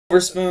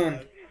Spoon.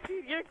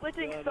 You're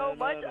glitching so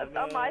much.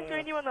 On my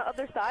screen, you were on the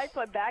other side, so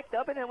I backed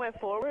up and then went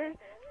forward,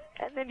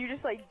 and then you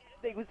just like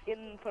was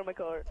in front of my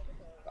car.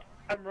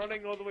 I'm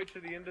running all the way to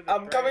the end of the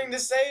I'm coming to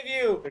save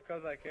you.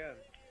 because I can.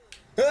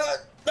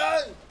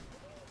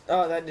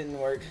 Oh, that didn't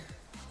work.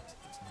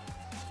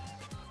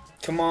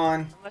 Come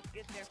on. Let's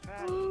get there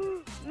fast.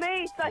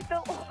 Mates, I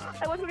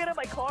went to get out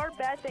my car.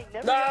 Bad thing.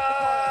 Never Nah! get out the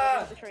car.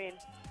 Get out the train.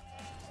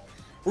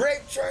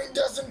 Rape train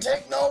doesn't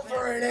take no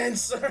for an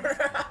answer.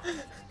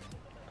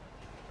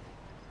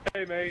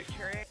 Hey, mate.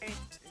 Train.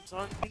 It's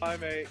on me. Hi,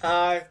 mate.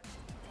 Hi.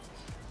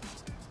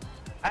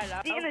 I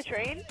love Is he in the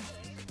train?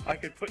 I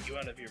could put you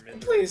out of your misery.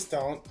 Please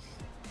don't.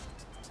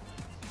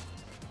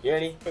 You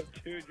ready?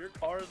 Dude, your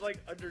car is like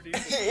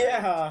underneath the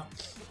Yeah.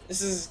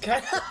 This is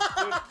kind of.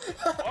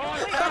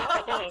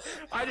 Oh, no!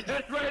 I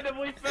just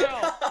randomly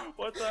fell.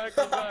 What the heck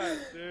was that,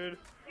 dude?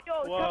 Yo,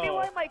 Whoa. tell me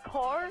why my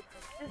car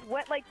just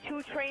went like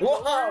 2 trains Whoa.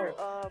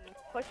 over.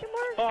 Question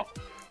mark?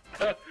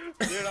 Oh.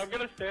 Dude, I'm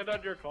gonna stand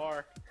on your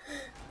car.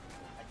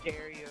 I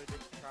dare you to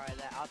try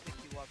that. I'll pick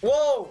you up.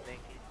 Whoa. Thank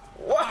you.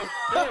 What?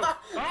 Oh,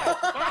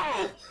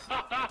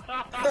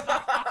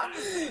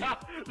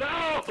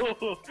 no!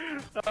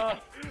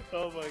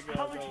 Oh my god,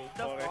 How that much was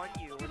stuff funny. on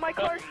you? Dude, my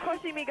car's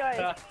crushing me,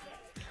 guys.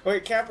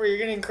 Wait, Capper, you're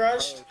getting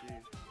crushed? Oh, geez.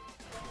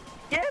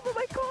 Yeah, but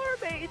my car,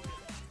 mate.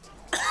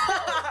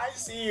 I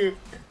see you.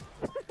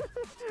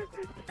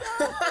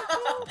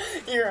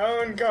 Your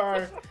own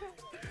car.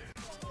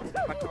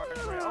 My car.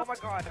 Oh my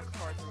god, the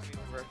car threw me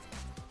over.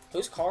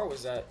 Whose car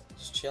was that?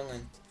 Just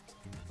chilling.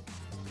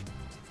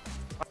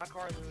 My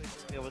car literally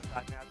threw me over the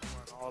side. Now it's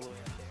going all the way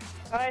up there.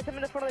 Alright, I'm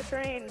in the front of the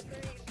train.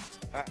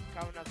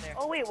 Coming up there.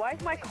 Oh wait, why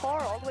is my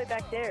car all the way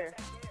back there?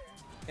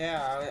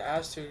 Yeah, I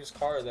asked whose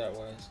car that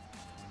was.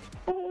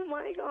 Oh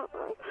my god.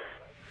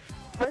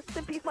 Rest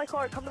in peace, my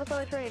car. Come to the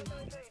front of the train.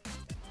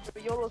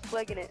 YOLO's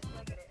flagging it.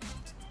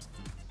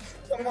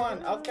 Come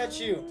on, I'll catch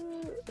you.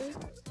 I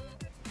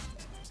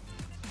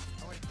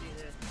want to see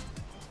this.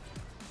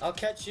 I'll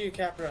catch you,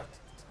 Capra.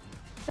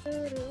 I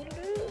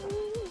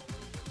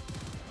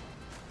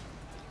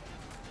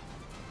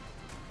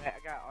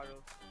got auto.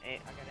 I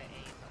got an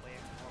aim that way.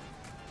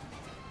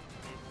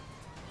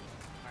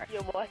 Alright. Yo,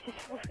 watch it.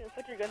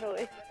 Put your gun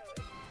away.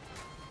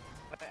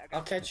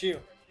 I'll catch you.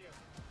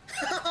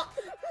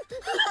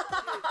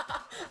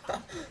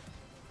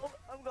 Oh,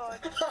 I'm gone.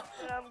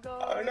 I'm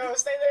gone. Oh no,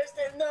 stay there,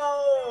 stay.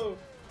 No!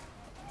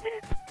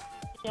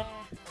 Yeah.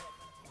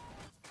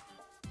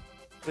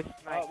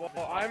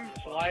 Well, I'm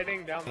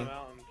sliding down the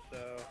mountain, so.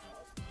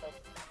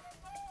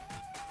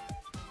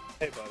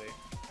 Hey, buddy.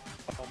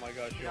 Oh my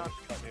gosh, you almost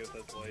cut me with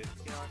this blade.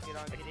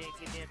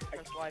 Get in.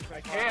 Press Y, I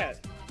press Y. can't!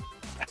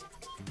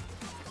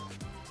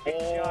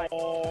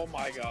 Oh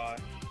my gosh.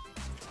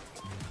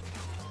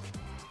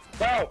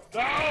 No!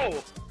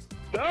 No!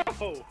 No!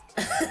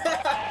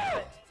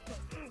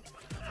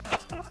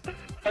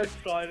 I'm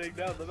sliding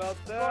down the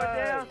mountain. Going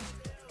down.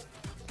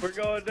 We're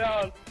going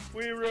down.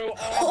 We roll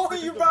Oh,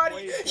 off. your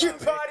body! Your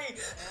body!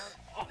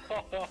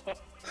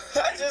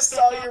 I just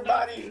saw your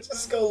body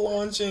just go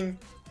launching.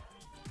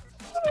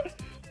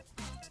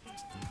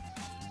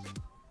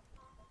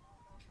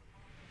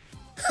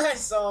 I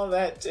saw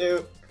that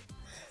too.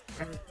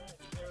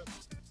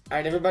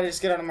 Alright, everybody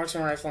just get out a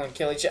Marksman rifle and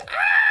kill each other.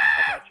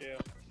 I got you.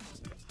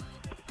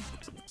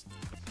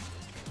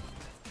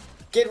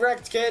 Get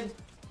wrecked, kid.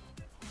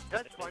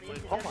 That's funny.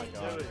 Oh my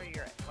god. Where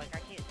you're at. Like, I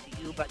can't see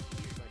you, but I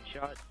see your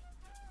gunshot.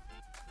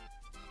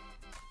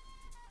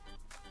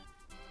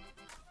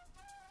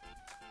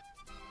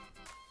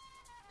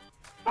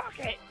 Fuck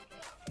it!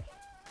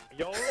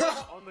 You're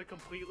on the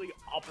completely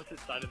opposite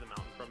side of the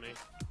mountain from me.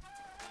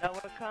 Now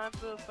we're kung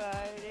fu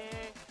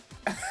fighting.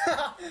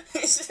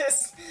 He's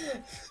just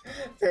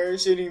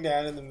parachuting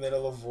down in the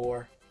middle of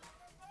war.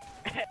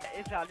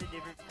 It found a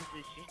different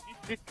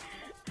position.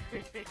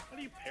 How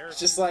do you parachute? It's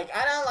just like,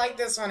 I don't like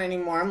this one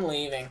anymore, I'm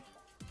leaving.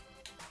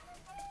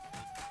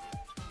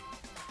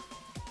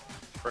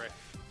 Frick.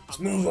 Let's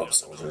I'm move going up,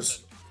 down the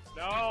soldiers.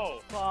 mountain. No!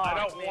 Fuck I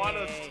don't want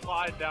me. to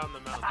slide down the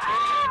mountain.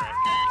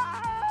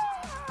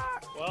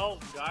 Well,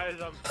 guys,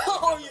 I'm.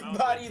 Oh, your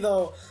body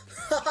though.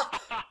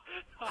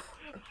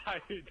 I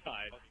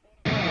died.